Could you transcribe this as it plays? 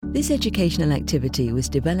This educational activity was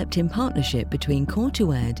developed in partnership between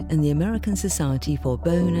COR2ED and the American Society for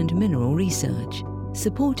Bone and Mineral Research,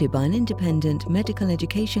 supported by an independent medical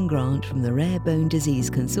education grant from the Rare Bone Disease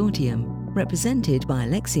Consortium, represented by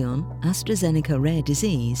Alexion, AstraZeneca Rare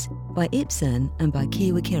Disease, by Ipsen and by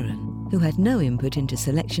COR2ED, who had no input into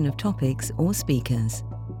selection of topics or speakers.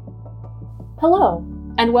 Hello,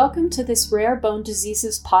 and welcome to this Rare Bone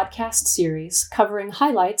Diseases podcast series covering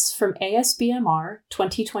highlights from ASBMR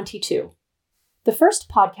 2022. The first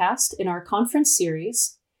podcast in our conference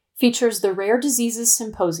series features the Rare Diseases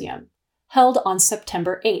Symposium, held on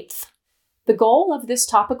September 8th. The goal of this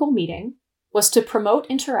topical meeting was to promote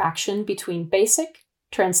interaction between basic,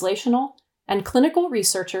 translational, and clinical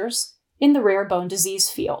researchers in the rare bone disease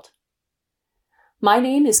field. My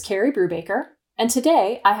name is Carrie Brubaker, and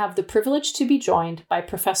today I have the privilege to be joined by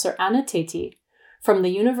Professor Anna Teti from the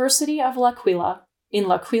University of L'Aquila in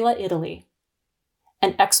L'Aquila, Italy.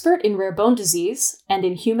 An expert in rare bone disease and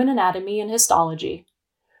in human anatomy and histology,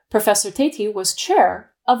 Professor Teti was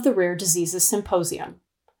chair of the Rare Diseases Symposium.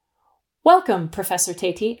 Welcome, Professor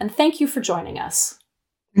Teti, and thank you for joining us.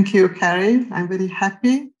 Thank you, Carrie. I'm very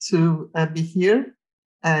happy to be here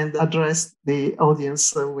and address the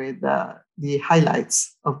audience with the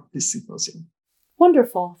highlights of this symposium.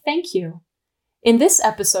 Wonderful, thank you. In this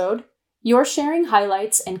episode, you're sharing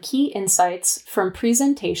highlights and key insights from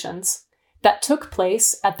presentations that took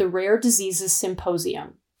place at the Rare Diseases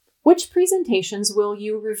Symposium. Which presentations will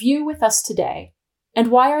you review with us today,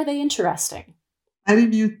 and why are they interesting? I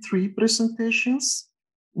reviewed 3 presentations.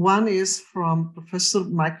 One is from Professor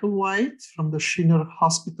Michael White from the Schiller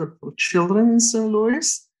Hospital for Children in St.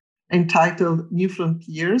 Louis, entitled New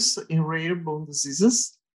Frontiers in Rare Bone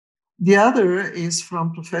Diseases. The other is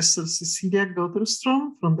from Professor Cecilia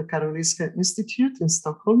Gotterstrom from the Karolinska Institute in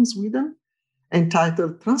Stockholm, Sweden,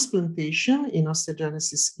 entitled Transplantation in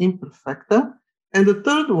Osteogenesis Imperfecta. And the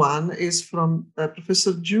third one is from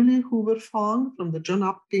Professor Julie Hoover-Fong from the Johns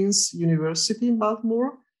Hopkins University in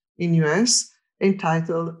Baltimore in US,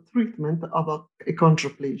 entitled Treatment of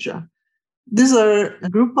Achondroplasia. These are a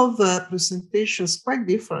group of presentations quite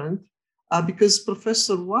different because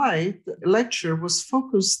Professor White's lecture was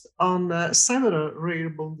focused on several rare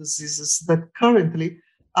bone diseases that currently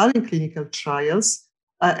are in clinical trials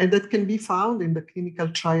and that can be found in the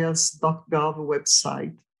clinicaltrials.gov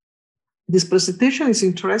website. This presentation is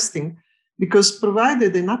interesting because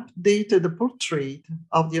provided an updated portrait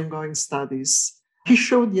of the ongoing studies. He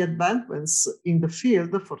showed the advancements in the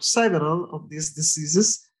field for several of these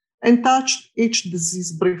diseases and touched each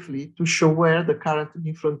disease briefly to show where the current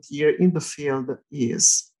new frontier in the field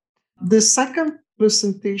is. The second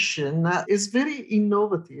presentation is very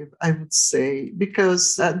innovative, I would say,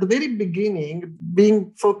 because at the very beginning,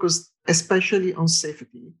 being focused especially on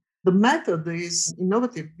safety. The method is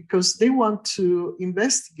innovative because they want to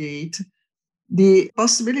investigate the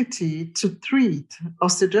possibility to treat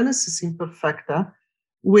osteogenesis imperfecta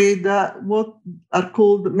with what are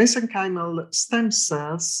called mesenchymal stem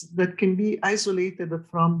cells that can be isolated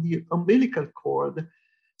from the umbilical cord.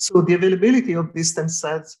 So the availability of these stem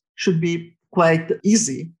cells should be quite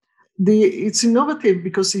easy. It's innovative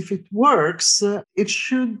because if it works, it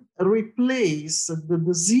should replace the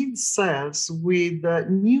diseased cells with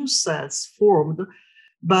new cells formed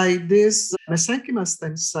by these mesenchymal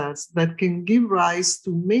stem cells that can give rise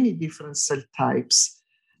to many different cell types.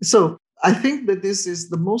 So I think that this is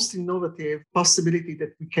the most innovative possibility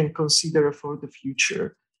that we can consider for the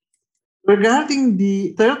future. Regarding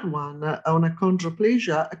the third one on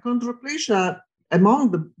achondroplasia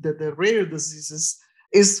among the rare diseases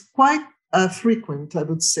is quite frequent, I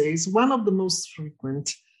would say. It's one of the most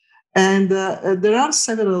frequent. And there are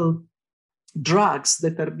several drugs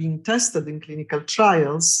that are being tested in clinical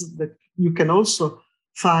trials that you can also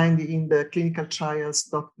find in the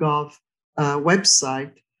clinicaltrials.gov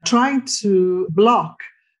website, trying to block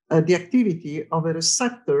the activity of a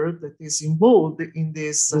receptor that is involved in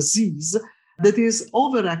this disease that is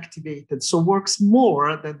overactivated, so works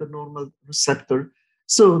more than the normal receptor.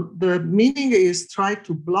 So the meaning is try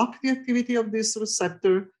to block the activity of this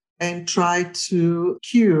receptor and try to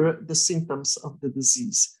cure the symptoms of the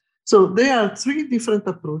disease. So there are 3 different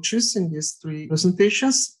approaches in these 3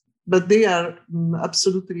 presentations, but they are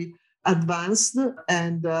absolutely advanced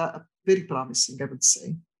and very promising, I would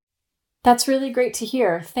say. That's really great to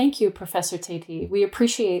hear. Thank you, Professor Teti. We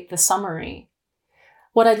appreciate the summary.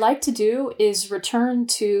 What I'd like to do is return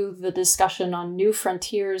to the discussion on new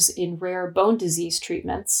frontiers in rare bone disease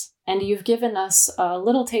treatments, and you've given us a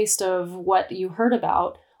little taste of what you heard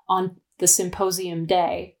about on the symposium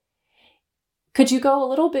day. Could you go a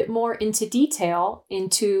little bit more into detail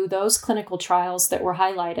into those clinical trials that were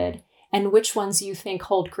highlighted and which ones you think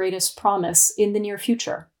hold greatest promise in the near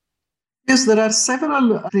future? Yes, there are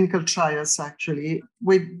several clinical trials actually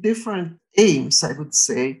with different aims, I would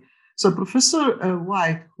say. So Professor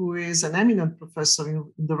White, who is an eminent professor in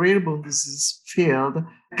the rare bone disease field,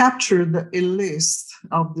 captured a list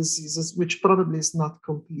of diseases, which probably is not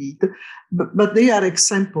complete, but they are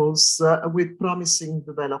examples with promising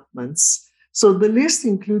developments. So the list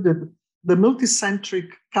included the multicentric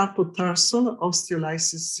carpothursal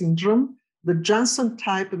osteolysis syndrome, the Johnson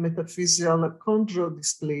type metaphyseal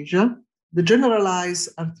achondroplasia, the generalized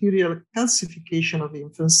arterial calcification of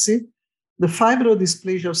infancy, the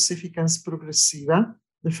fibrodysplasia ossificans progressiva,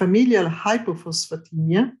 the familial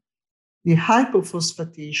hypophosphatemia, the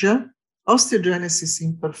hypophosphatasia, osteogenesis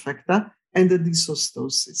imperfecta, and the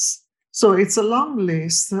dysostosis. So it's a long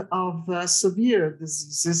list of severe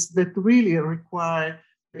diseases that really require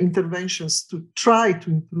interventions to try to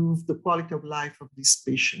improve the quality of life of these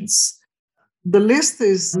patients. The list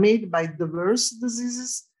is made by diverse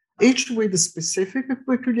diseases, each with specific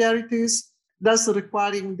peculiarities, thus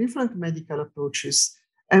requiring different medical approaches.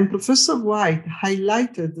 And Professor White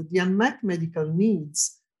highlighted the unmet medical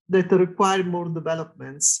needs that require more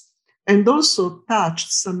developments, and also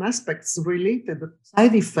touched some aspects related to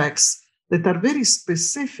side effects that are very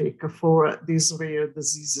specific for these rare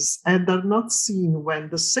diseases and are not seen when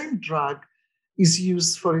the same drug is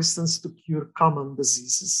used, for instance, to cure common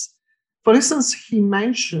diseases. For instance, he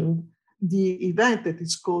mentioned the event that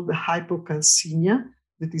is called the hypocalcemia,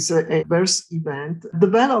 that is a adverse event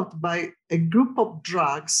developed by a group of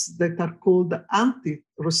drugs that are called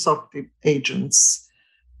anti-resorptive agents.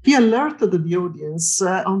 He alerted the audience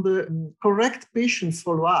on the correct patient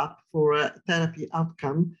follow-up for therapy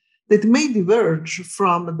outcome that may diverge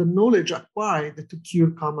from the knowledge acquired to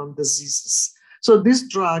cure common diseases. So these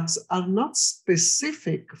drugs are not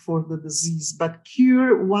specific for the disease, but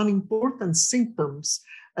cure one important symptoms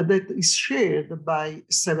that is shared by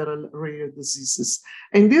several rare diseases.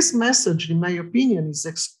 And this message, in my opinion, is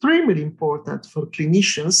extremely important for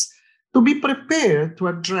clinicians to be prepared to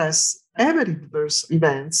address every adverse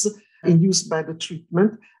events induced by the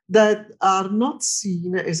treatment that are not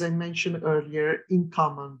seen, as I mentioned earlier, in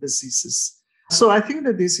common diseases. So I think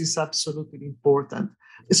that this is absolutely important.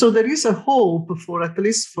 So there is a hope for, at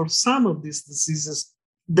least for some of these diseases,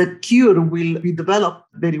 that cure will be developed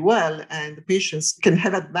very well and patients can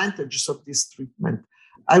have advantages of this treatment.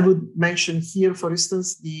 I would mention here, for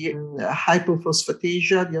instance, the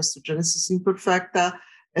hypophosphatasia, the osteogenesis imperfecta,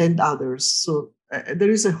 and others. So there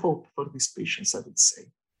is a hope for these patients, I would say.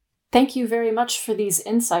 Thank you very much for these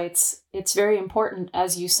insights. It's very important,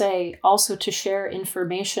 as you say, also to share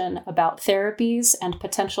information about therapies and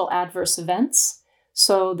potential adverse events,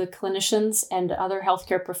 so the clinicians and other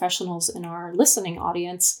healthcare professionals in our listening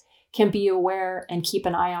audience can be aware and keep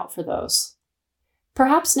an eye out for those.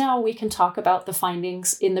 Perhaps now we can talk about the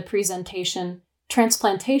findings in the presentation,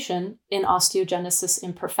 Transplantation in Osteogenesis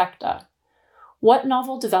Imperfecta. What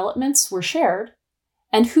novel developments were shared,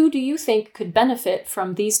 and who do you think could benefit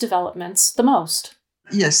from these developments the most?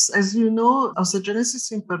 Yes, as you know,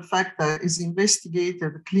 osteogenesis imperfecta is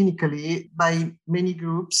investigated clinically by many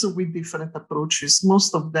groups with different approaches.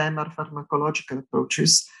 Most of them are pharmacological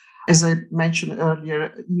approaches, as I mentioned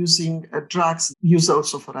earlier, using drugs used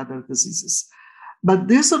also for other diseases. But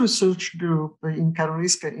this research group in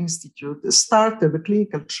Karolinska Institute started the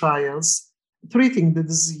clinical trials treating the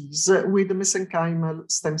disease with the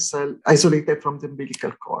mesenchymal stem cell isolated from the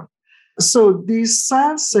umbilical cord. So these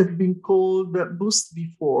cells have been called Boost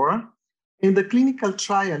V4, and the clinical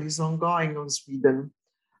trial is ongoing in Sweden.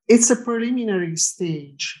 It's a preliminary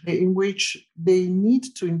stage in which they need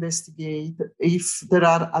to investigate if there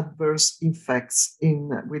are adverse effects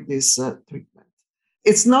with this treatment.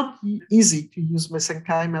 It's not easy to use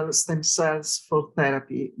mesenchymal stem cells for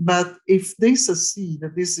therapy, but if they succeed,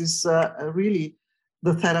 this is really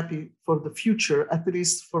the therapy for the future, at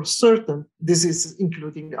least for certain diseases,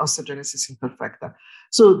 including osteogenesis imperfecta.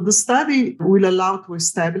 So the study will allow to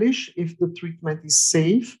establish if the treatment is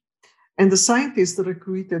safe. And the scientists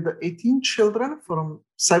recruited 18 children from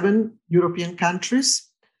 7 European countries.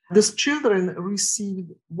 These children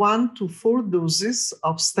received 1 to 4 doses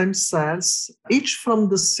of stem cells, each from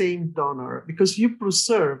the same donor, because you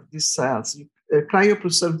preserve these cells, you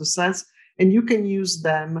cryopreserve the cells, and you can use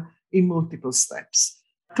them in multiple steps.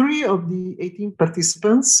 3 of the 18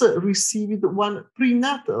 participants received 1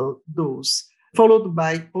 prenatal dose, followed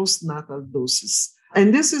by postnatal doses.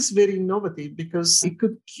 And this is very innovative because it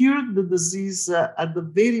could cure the disease at the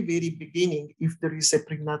very, very beginning if there is a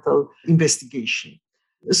prenatal investigation.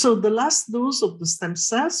 So the last dose of the stem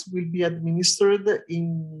cells will be administered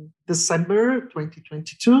in December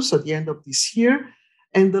 2022, so the end of this year.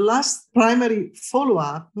 And the last primary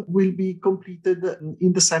follow-up will be completed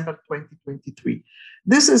in December 2023.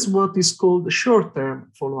 This is what is called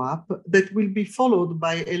short-term follow-up that will be followed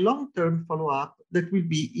by a long-term follow-up that will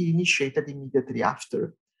be initiated immediately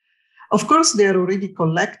after. Of course, they are already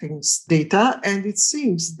collecting data, and it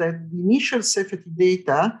seems that the initial safety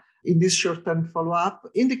data in this short-term follow-up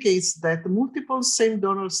indicates that multiple same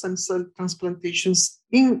donor stem cell transplantations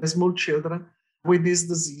in small children with this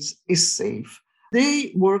disease is safe.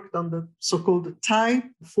 They worked on the so-called type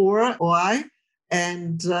 4 OI,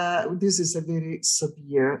 and this is a very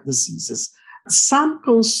severe disease. Some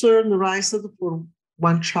concern arises for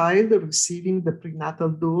one child receiving the prenatal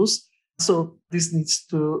dose, so this needs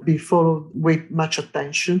to be followed with much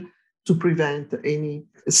attention to prevent any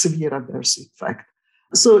severe adverse effect.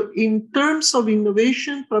 So in terms of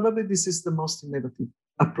innovation, probably this is the most innovative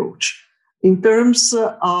approach. In terms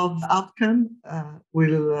of outcome, we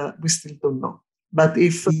still don't know. But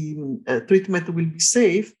if the treatment will be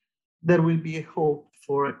safe, there will be a hope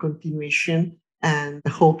for a continuation and a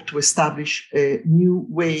hope to establish a new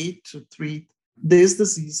way to treat this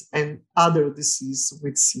disease and other diseases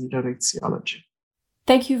with similar etiology.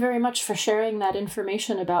 Thank you very much for sharing that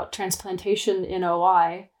information about transplantation in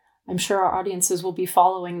OI. I'm sure our audiences will be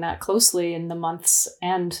following that closely in the months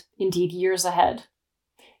and indeed years ahead.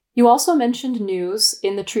 You also mentioned news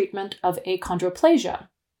in the treatment of achondroplasia.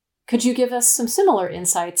 Could you give us some similar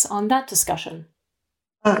insights on that discussion?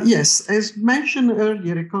 Yes, as mentioned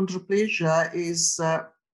earlier, achondroplasia is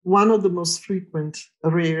one of the most frequent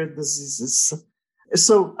rare diseases.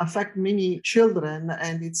 So affect many children,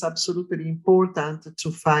 and it's absolutely important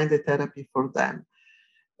to find a therapy for them.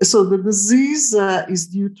 So the disease is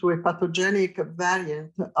due to a pathogenic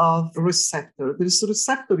variant of receptor. This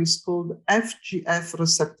receptor is called FGF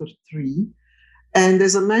receptor 3. And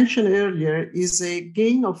as I mentioned earlier, is a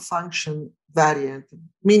gain of function variant,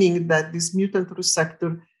 meaning that this mutant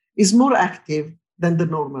receptor is more active than the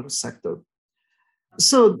normal receptor.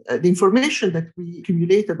 So the information that we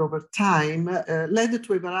accumulated over time led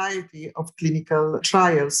to a variety of clinical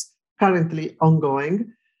trials currently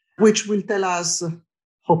ongoing, which will tell us,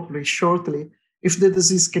 hopefully shortly, if the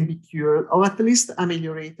disease can be cured or at least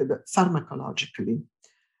ameliorated pharmacologically.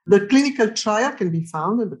 The clinical trial can be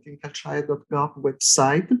found on the clinicaltrial.gov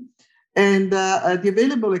website, and the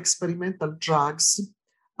available experimental drugs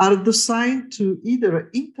are designed to either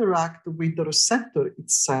interact with the receptor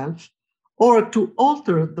itself or to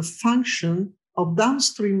alter the function of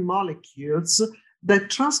downstream molecules that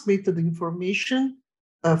transmit the information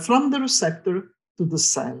from the receptor to the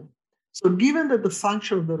cell. So given that the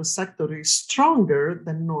function of the receptor is stronger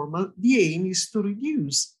than normal, the aim is to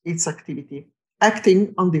reduce its activity,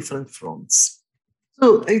 acting on different fronts.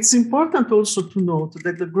 So it's important also to note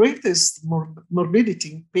that the greatest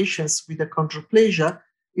morbidity in patients with achondroplasia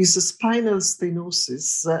is spinal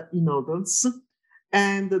stenosis in adults,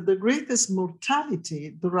 and the greatest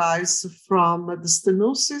mortality derives from the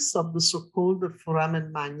stenosis of the so-called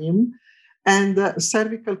foramen magnum and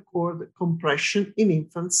cervical cord compression in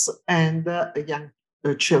infants and young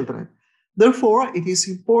children. Therefore, it is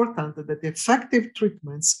important that effective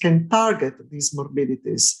treatments can target these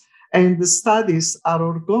morbidities, and the studies are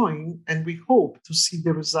ongoing, and we hope to see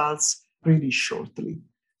the results really shortly.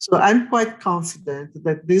 So I'm quite confident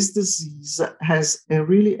that this disease has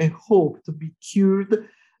really a hope to be cured,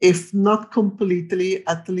 if not completely,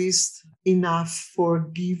 at least enough for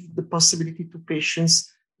give the possibility to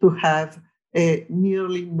patients to have a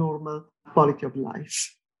nearly normal quality of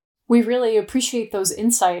life. We really appreciate those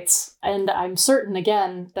insights, and I'm certain,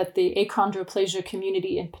 again, that the achondroplasia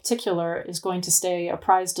community in particular is going to stay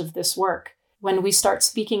apprised of this work. When we start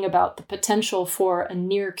speaking about the potential for a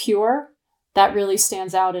near cure, that really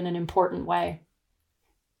stands out in an important way.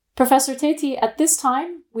 Professor Teti, at this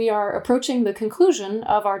time, we are approaching the conclusion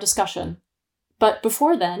of our discussion. But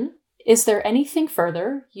before then, is there anything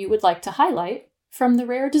further you would like to highlight from the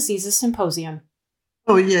Rare Diseases Symposium?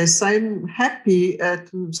 Oh, yes, I'm happy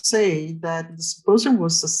to say that the symposium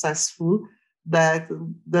was successful, that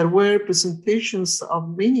there were presentations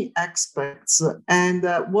of many experts. And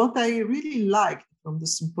what I really liked from the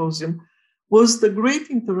symposium was the great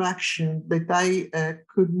interaction that I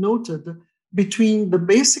could noted between the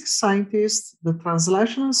basic scientists, the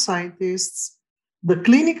translational scientists, the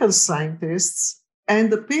clinical scientists,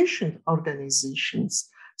 and the patient organizations.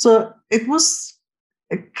 So it was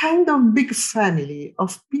a kind of big family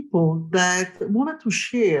of people that wanted to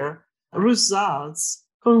share results,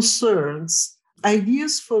 concerns,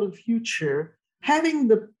 ideas for the future having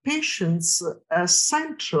the patients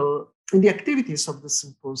central in the activities of the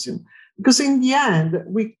symposium. Because in the end,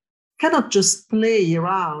 we cannot just play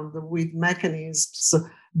around with mechanisms,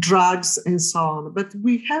 drugs, and so on, but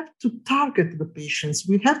we have to target the patients.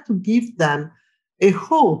 We have to give them a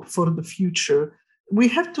hope for the future. We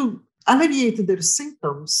have to alleviate their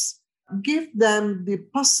symptoms, give them the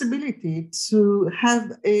possibility to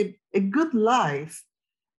have a good life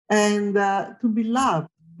and to be loved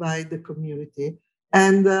by the community.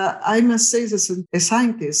 And I must say, as a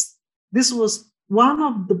scientist, this was one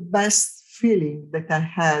of the best feelings that I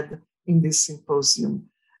had in this symposium.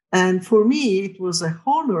 And for me, it was an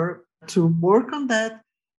honor to work on that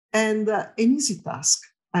and an easy task,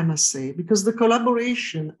 I must say, because the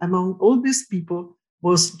collaboration among all these people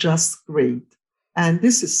was just great. And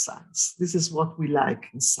this is science. This is what we like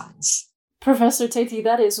in science. Professor Teti,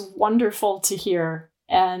 that is wonderful to hear.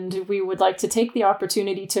 And we would like to take the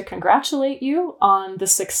opportunity to congratulate you on the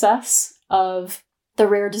success of the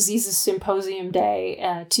Rare Diseases Symposium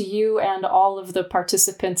Day, to you and all of the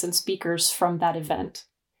participants and speakers from that event.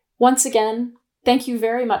 Once again, thank you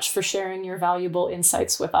very much for sharing your valuable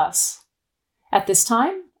insights with us. At this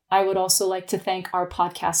time, I would also like to thank our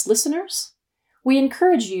podcast listeners. We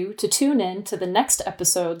encourage you to tune in to the next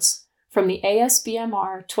episodes from the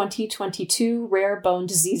ASBMR 2022 Rare Bone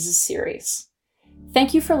Diseases series.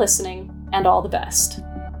 Thank you for listening, and all the best.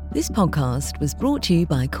 This podcast was brought to you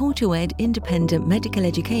by COR2ED Independent Medical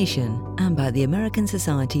Education and by the American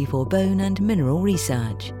Society for Bone and Mineral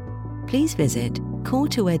Research. Please visit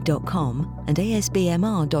COR2ED.com and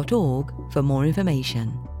ASBMR.org for more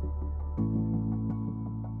information.